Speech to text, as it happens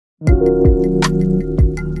What's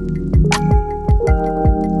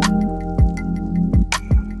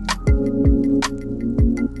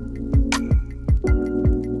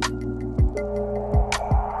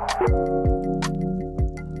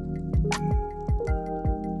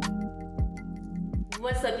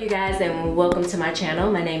up, you guys, and welcome to my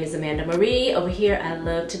channel. My name is Amanda Marie. Over here I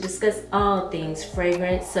love to discuss all things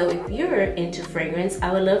fragrance, so if you're into fragrance,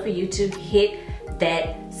 I would love for you to hit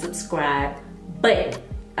that subscribe button.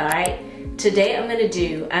 All right, today I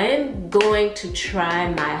am going to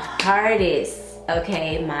try my hardest.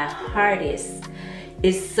 Okay, my hardest.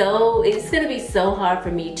 It's gonna be so hard for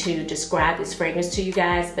me to describe this fragrance to you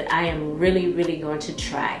guys, but I am really going to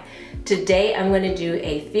try. Today I'm going to do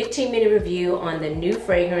a 15-minute review on the new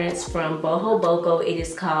fragrance from Bohoboco. It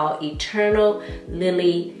is called Eternal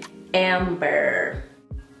Lily Amber.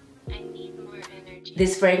 I need more energy.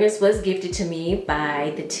 This fragrance was gifted to me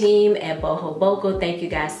by the team at Bohoboco. Thank you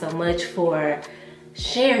guys so much for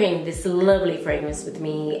sharing this lovely fragrance with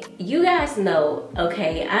me. You guys know,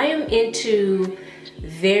 okay, I am into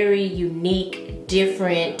very unique,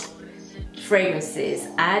 different fragrances.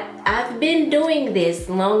 I've been doing this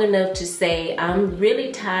long enough to say I'm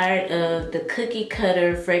really tired of the cookie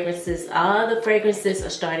cutter fragrances. All the fragrances are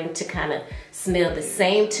starting to kind of smell the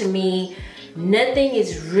same to me. Nothing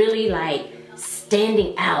is really like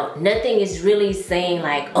standing out. Nothing is really saying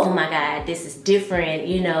like, oh my God, this is different,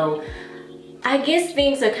 you know. I guess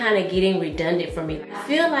things are kind of getting redundant for me. I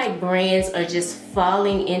feel like brands are just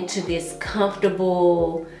falling into this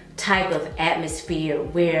comfortable type of atmosphere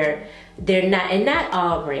where they're not, and not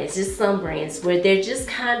all brands, just some brands, where they're just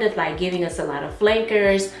kind of like giving us a lot of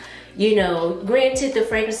flankers. You know, granted, the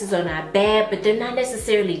fragrances are not bad, but they're not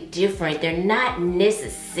necessarily different. They're not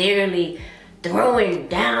necessarily throwing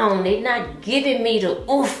down. They're not giving me the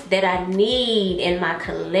oof that I need in my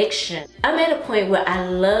collection. I'm at a point where I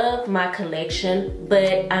love my collection,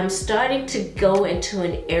 but I'm starting to go into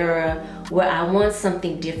an era where I want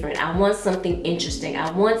something different. I want something interesting.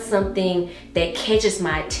 I want something that catches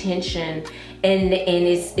my attention and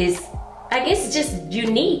is I guess just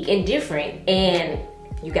unique and different. And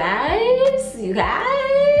you guys,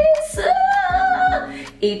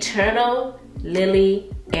 Eternal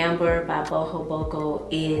Lily Amber by Bohoboco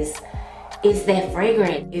is that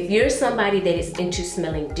fragrance. If you're somebody that is into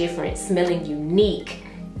smelling different, smelling unique,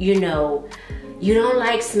 you know, you don't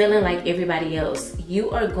like smelling like everybody else,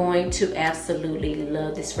 you are going to absolutely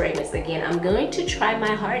love this fragrance. Again, I'm going to try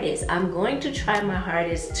my hardest. I'm going to try my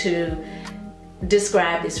hardest to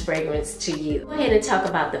describe this fragrance to you. Go ahead and talk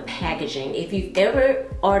about the packaging. If you've ever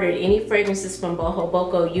ordered any fragrances from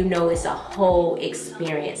Bohoboco, you know it's a whole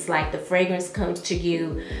experience. Like, the fragrance comes to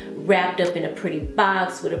you wrapped up in a pretty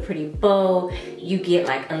box with a pretty bow. You get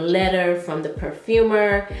like a letter from the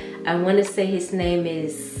perfumer. I want to say his name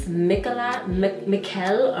is Mikel or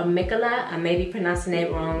Mikola. I may be pronouncing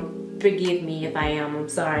that wrong. Forgive me if I am, I'm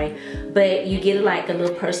sorry. But you get like a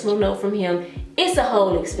little personal note from him. It's a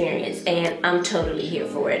whole experience, and I'm totally here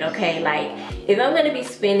for it, okay? Like, if I'm gonna be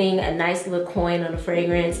spending a nice little coin on a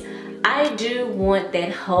fragrance, I do want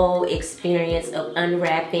that whole experience of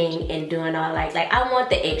unwrapping and doing all like I want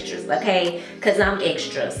the extras, okay? Cause I'm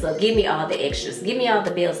extra, so give me all the extras. Give me all the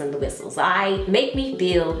bells and the whistles, all right? Make me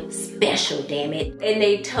feel special, damn it. And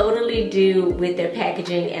they totally do with their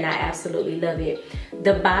packaging, and I absolutely love it.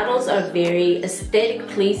 The bottles are very aesthetic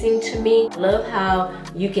pleasing to me. I love how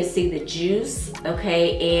you can see the juice,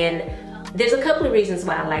 okay? And there's a couple of reasons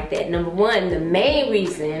why I like that. Number one, the main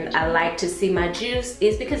reason I like to see my juice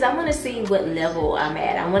is because I want to see what level I'm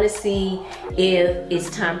at. I want to see if it's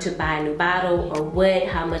time to buy a new bottle or what,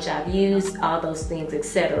 how much I've used, all those things,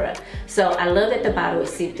 etc. So I love that the bottle is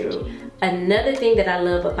see-through. Another thing that I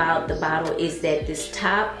love about the bottle is that this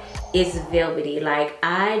top is velvety. Like,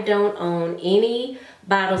 I don't own any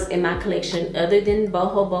bottles in my collection other than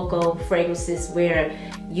Bohoboco fragrances where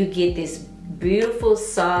you get this beautiful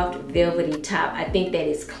soft velvety top. I think that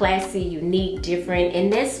is classy, unique, different,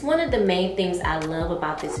 and that's one of the main things I love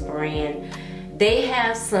about this brand. They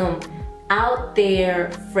have some out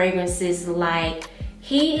there fragrances. Like,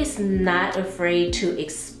 he is not afraid to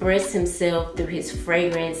express himself through his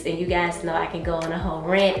fragrance, and you guys know I can go on a whole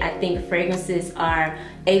rant. I think fragrances are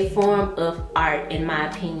a form of art, in my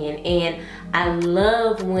opinion, and I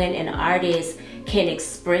love when an artist can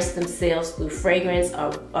express themselves through fragrance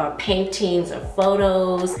or paintings or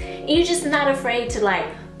photos, and you're just not afraid to like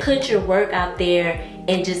put your work out there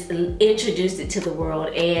and just introduce it to the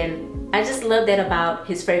world. And I just love that about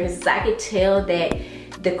his fragrances. I could tell that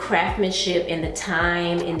the craftsmanship and the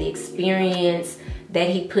time and the experience that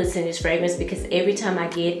he puts in his fragrance, because every time I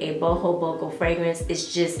get a Bohoboco fragrance,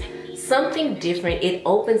 it's just something different. It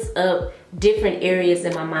opens up different areas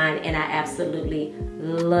in my mind, and I absolutely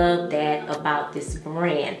love that about this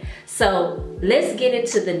brand. So let's get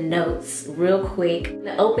into the notes real quick. In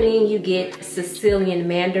the opening, you get Sicilian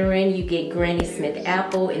Mandarin, you get Granny Smith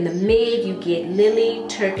Apple. In the mid, you get Lily,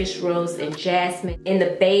 Turkish Rose, and Jasmine. In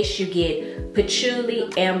the base, you get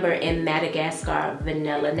Patchouli, Amber, and Madagascar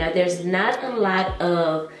Vanilla. Now, there's not a lot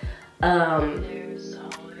of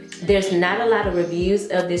reviews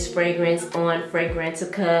of this fragrance on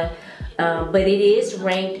Fragrantica, but it is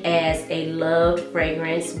ranked as a loved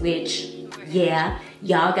fragrance, which, yeah,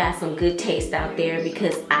 y'all got some good taste out there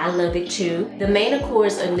because I love it too. The main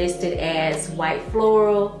accords are listed as white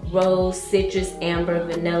floral, rose, citrus, amber,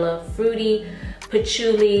 vanilla, fruity,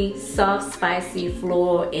 patchouli, soft, spicy,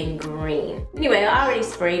 floral, and green. Anyway, I already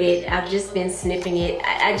sprayed it. I've just been sniffing it.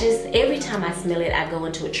 I just, every time I smell it, I go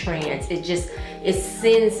into a trance. It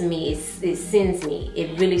sends me.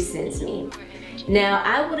 It really sends me. Now,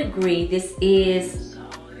 I would agree this is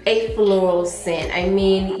a floral scent. I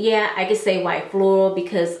mean, yeah, I could say white floral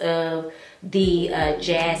because of the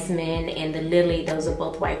jasmine and the lily. Those are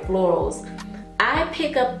both white florals. I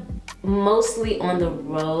pick up mostly on the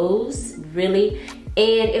rose, really.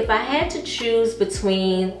 And if I had to choose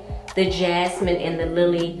between the jasmine and the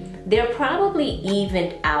lily, they're probably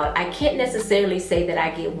evened out. I can't necessarily say that I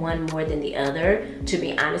get one more than the other, to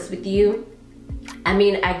be honest with you. I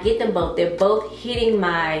mean, I get them both. They're both hitting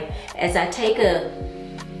my, as I take a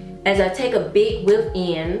big whiff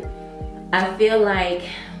in, I feel like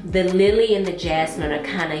the lily and the jasmine are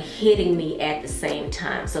kind of hitting me at the same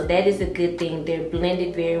time. So that is a good thing. They're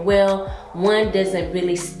blended very well. One doesn't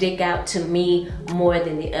really stick out to me more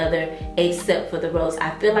than the other, except for the rose. I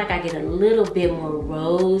feel like I get a little bit more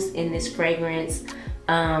rose in this fragrance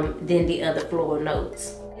than the other floral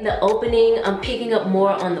notes. In the opening, I'm picking up more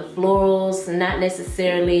on the florals, not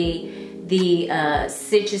necessarily the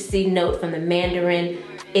citrusy note from the mandarin.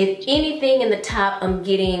 If anything, in the top, I'm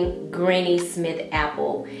getting Granny Smith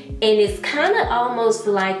Apple. And it's kind of almost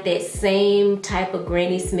like that same type of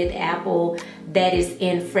Granny Smith Apple that is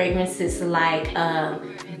in fragrances like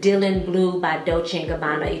Dylan Blue by Dolce &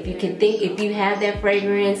 Gabbana. If you have that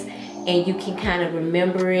fragrance and you can kind of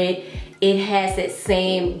remember it, it has that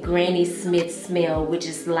same Granny Smith smell, which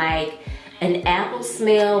is like an apple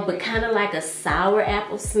smell, but kind of like a sour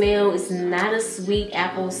apple smell. It's not a sweet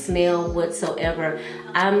apple smell whatsoever.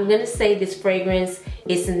 I'm gonna say this fragrance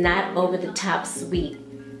is not over the top sweet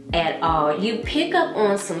at all. You pick up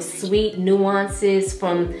on some sweet nuances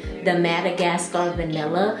from the Madagascar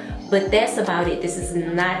Vanilla, but that's about it. This is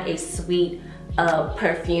not a sweet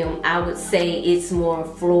perfume. I would say it's more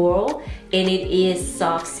floral, and it is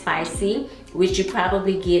soft spicy, which you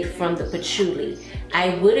probably get from the patchouli.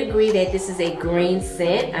 I would agree that this is a green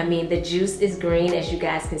scent. I mean, the juice is green, as you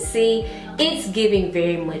guys can see. It's giving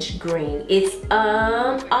very much green. It's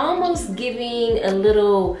almost giving a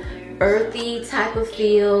little earthy type of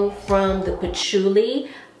feel from the patchouli.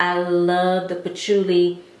 I love the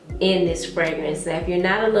patchouli in this fragrance. Now, if you're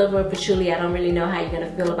not a lover of patchouli, I don't really know how you're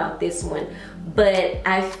gonna feel about this one. But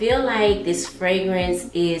I feel like this fragrance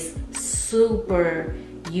is super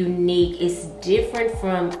unique. It's different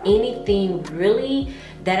from anything really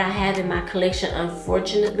that I have in my collection.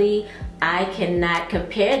 Unfortunately, I cannot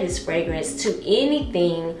compare this fragrance to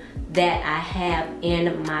anything that I have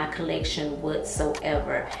in my collection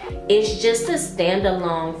whatsoever. It's just a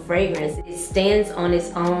standalone fragrance. It stands on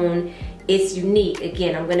its own. It's unique.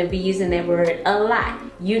 Again, I'm gonna be using that word a lot.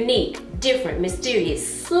 Unique, different,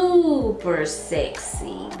 mysterious, super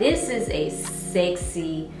sexy. This is a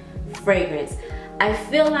sexy fragrance. I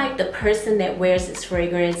feel like the person that wears this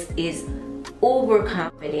fragrance is uber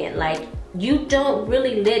confident. Like, you don't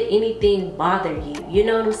really let anything bother you. You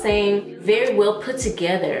know what I'm saying? Very well put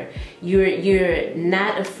together. You're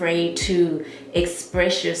not afraid to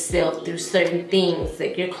express yourself through certain things,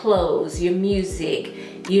 like your clothes, your music,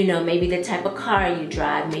 you know, maybe the type of car you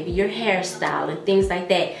drive, maybe your hairstyle and things like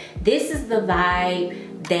that. This is the vibe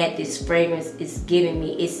that this fragrance is giving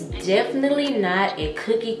me. It's definitely not a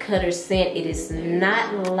cookie cutter scent. It is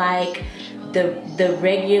not like the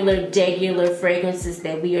regular fragrances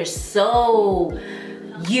that we are so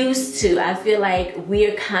used to. I feel like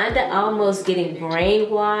we're kind of almost getting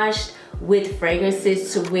brainwashed with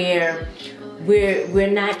fragrances to where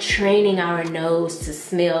we're not training our nose to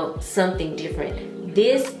smell something different.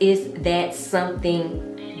 This is that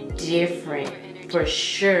something different for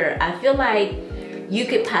sure. I feel like You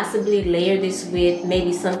could possibly layer this with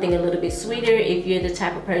maybe something a little bit sweeter. If you're the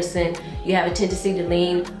type of person, you have a tendency to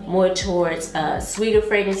lean more towards sweeter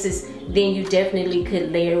fragrances, then you definitely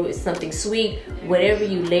could layer with something sweet. Whatever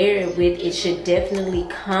you layer it with, it should definitely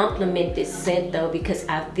complement this scent though, because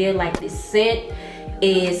I feel like this scent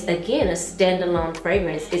is, again, a standalone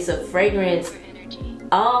fragrance. It's a fragrance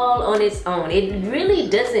all on its own. It really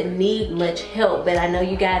doesn't need much help, but I know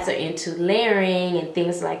you guys are into layering and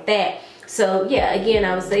things like that. So yeah, again,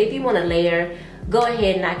 I would say if you want to layer, go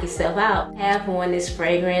ahead and knock yourself out. I have worn this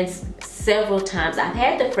fragrance several times. I've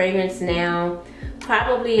had the fragrance now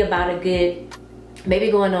probably about a good,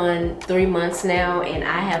 maybe going on 3 months now, and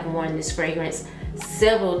I have worn this fragrance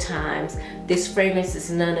several times. This fragrance is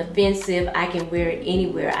non-offensive. I can wear it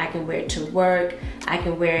anywhere. I can wear it to work. I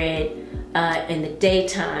can wear it in the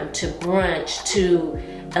daytime, to brunch, to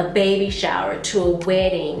a baby shower, to a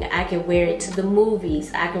wedding. I can wear it to the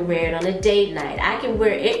movies. I can wear it on a date night. I can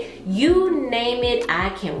wear it, you name it,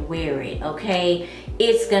 I can wear it, okay?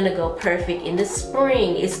 It's gonna go perfect in the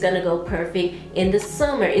spring. It's gonna go perfect in the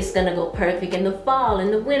summer. It's gonna go perfect in the fall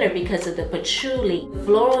and the winter because of the patchouli.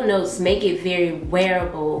 Floral notes make it very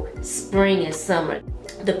wearable spring and summer.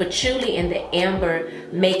 The patchouli and the amber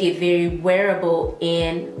make it very wearable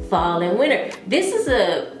in fall and winter. This is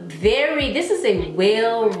a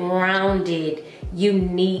well-rounded,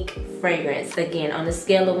 unique fragrance. Again, on a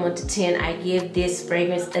scale of 1 to 10, I give this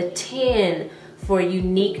fragrance a 10 for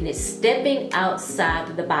uniqueness, stepping outside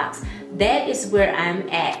of the box. That is where I'm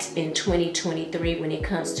at in 2023 when it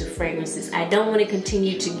comes to fragrances. I don't want to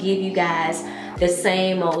continue to give you guys the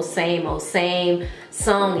same old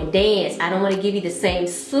song and dance. I don't want to give you the same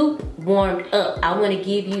soup warmed up. I want to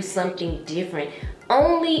give you something different.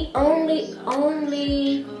 Only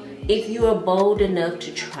if you are bold enough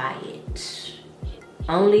to try it.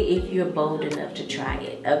 Only if you're bold enough to try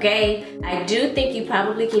it, okay? I do think you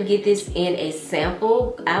probably can get this in a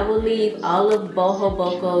sample. I will leave all of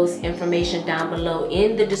Bohoboco's information down below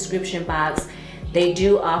in the description box. They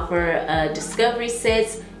do offer discovery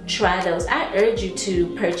sets. Try those. I urge you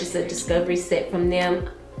to purchase a discovery set from them,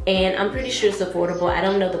 and I'm pretty sure it's affordable. I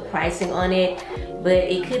don't know the pricing on it, but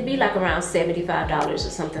it could be like around $75 or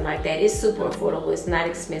something like that. It's super affordable. It's not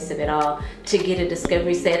expensive at all to get a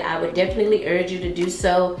discovery set. I would definitely urge you to do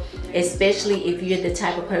so, especially if you're the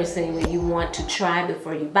type of person where you want to try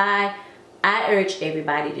before you buy. I urge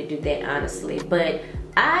everybody to do that, honestly, but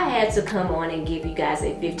I had to come on and give you guys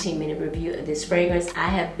a 15-minute review of this fragrance. I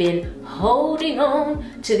have been holding on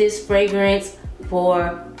to this fragrance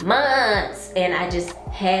for months, and I just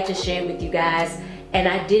had to share it with you guys. And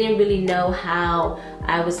I didn't really know how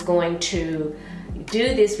I was going to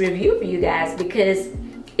do this review for you guys, because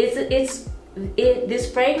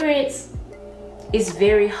this fragrance is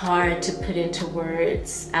very hard to put into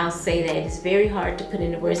words. I'll say that it's very hard to put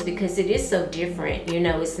into words because it is so different. You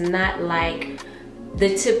know, it's not like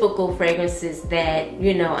the typical fragrances that,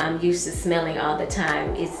 you know, I'm used to smelling all the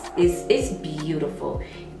time. It's beautiful.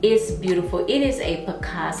 It's beautiful. It is a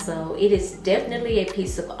Picasso. It is definitely a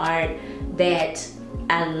piece of art that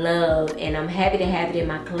I love, and I'm happy to have it in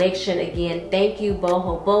my collection. Again, thank you,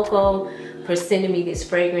 Bohoboco, for sending me this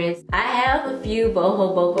fragrance. I have a few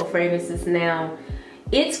Bohoboco fragrances now.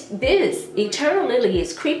 This Eternal Lily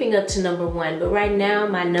is creeping up to #1, but right now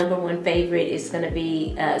my #1 favorite is gonna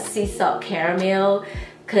be Sea Salt Caramel,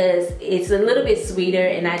 because it's a little bit sweeter,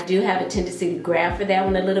 and I do have a tendency to grab for that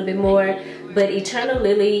one a little bit more. But Eternal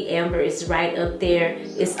Lily Amber is right up there.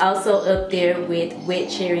 It's also up there with Wet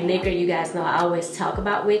Cherry Liquor. You guys know I always talk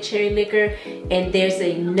about Wet Cherry Liquor. And there's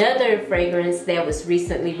another fragrance that was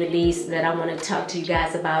recently released that I want to talk to you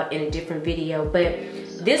guys about in a different video. But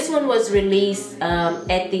this one was released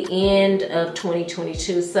at the end of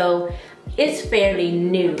 2022, so it's fairly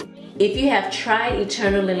new. If you have tried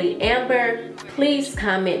Eternal Lily Amber, please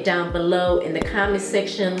comment down below in the comment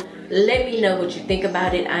section. Let me know what you think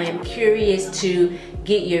about it. I am curious to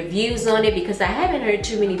get your views on it because I haven't heard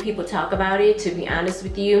too many people talk about it, to be honest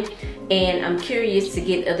with you. And I'm curious to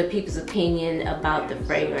get other people's opinion about the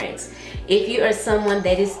fragrance. If you are someone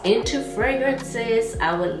that is into fragrances,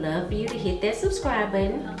 I would love for you to hit that subscribe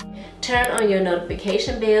button. Turn on your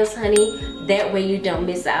notification bells, honey. That way you don't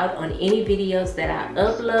miss out on any videos that I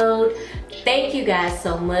upload. Thank you guys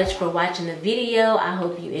so much for watching the video. I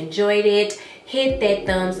hope you enjoyed it. Hit that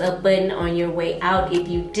thumbs up button on your way out if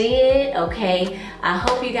you did, okay? I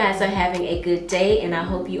hope you guys are having a good day, and I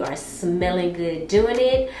hope you are smelling good doing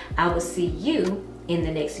it. I will see you in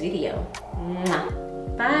the next video.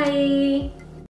 Mwah. Bye.